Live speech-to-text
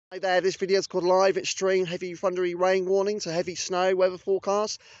Hi there, this video is called Live Extreme Heavy Thundery Rain Warning to Heavy Snow Weather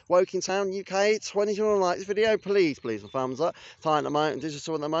Forecast, Woking Town, UK. 2021. Like this video, please a thumbs up. Time at the moment,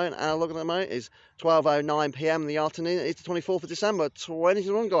 digital at the moment, analog at the moment is 12:09 PM in the afternoon. It's the 24th of December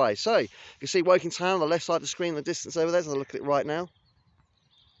 2021, guys. So you can see Woking Town on the left side of the screen, the distance over there. So look at it right now.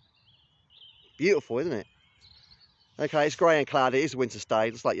 Beautiful, isn't it? Okay, it's grey and cloudy. It is a winter's day,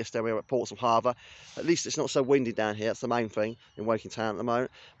 just like yesterday we were at Portsmouth Harbour. At least it's not so windy down here. That's the main thing in Woking Town at the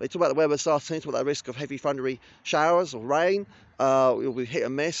moment. But you talk about the weather this afternoon, talk about the risk of heavy thundery showers or rain. It will be hit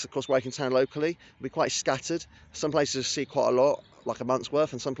and miss across Woking Town locally. It'll be quite scattered. Some places you'll see quite a lot, like a month's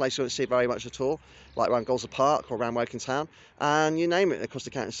worth, and some places you won't see very much at all, like around Goldsworth Park or around Woking Town, and you name it across the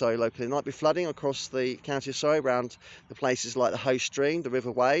county of Surrey locally. There might be flooding across the county of Surrey around the places like the Hoe Stream, the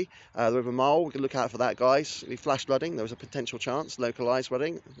River Wey, the River Mole. We can look out for that, guys. It'll be flash flooding. There was a potential chance, localised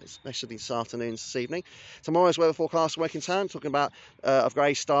flooding, especially this afternoon, this evening. Tomorrow's weather forecast for Woking Town, talking about a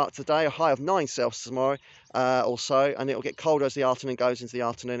grey start today, a high of 9 Celsius tomorrow also, and it will get colder as the afternoon goes into the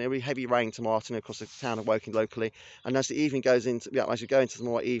afternoon. It'll be heavy rain tomorrow afternoon across the town of Woking locally, and as the evening goes into, as we go into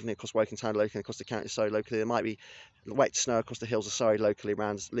tomorrow evening across Woking Town locally and across the county of Surrey locally, there might be wet snow across the hills of Surrey locally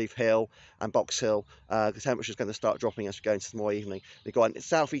around Leaf Hill and Box Hill. The temperature is going to start dropping as we go into tomorrow evening. We've got a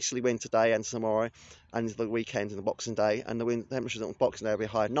southeasterly wind today and tomorrow and the weekend and the Boxing Day, and the wind temperatures on Boxing Day will be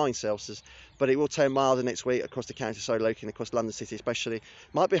high of 9 Celsius, but it will turn milder next week across the county of Surrey locally and across London City especially.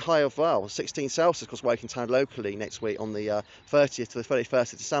 Might be high of 16 Celsius across Woking Town locally next week on the 30th to the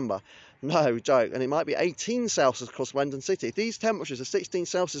 31st of December. No joke. And it might be 18 Celsius across London City. If these temperatures are 16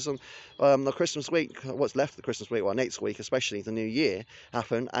 Celsius on the Christmas week, what's left of the Christmas week, well, next week, especially the New Year,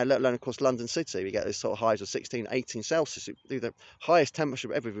 happen, and let alone, of course, London City, we get those sort of highs of 16, 18 Celsius. It would be the highest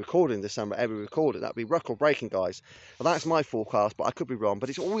temperature ever recorded in December, ever recorded. That would be record breaking, guys. Well, that's my forecast, but I could be wrong.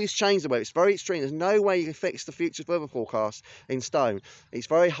 But it's always changed the way. It's very extreme. There's no way you can fix the future weather forecast in stone. It's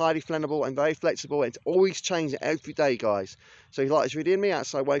very highly flammable and very flexible. And it's always changing every day, guys. So if you like this video, me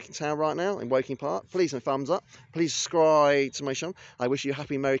outside Woking Town right now in Woking Park, please a thumbs up. Please subscribe to my channel. I wish you a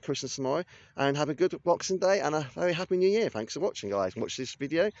happy Merry Christmas tomorrow and have a good Boxing Day and a very happy New Year. Thanks for watching, guys. Watch this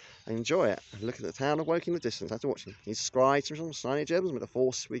video and enjoy it. Look at the town of Woking in the distance. Thanks for watching. Please subscribe to my channel, Signy Gerbs, with the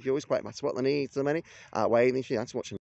force with you always, quite matter what the needs of the many outweigh the few. Thanks for watching.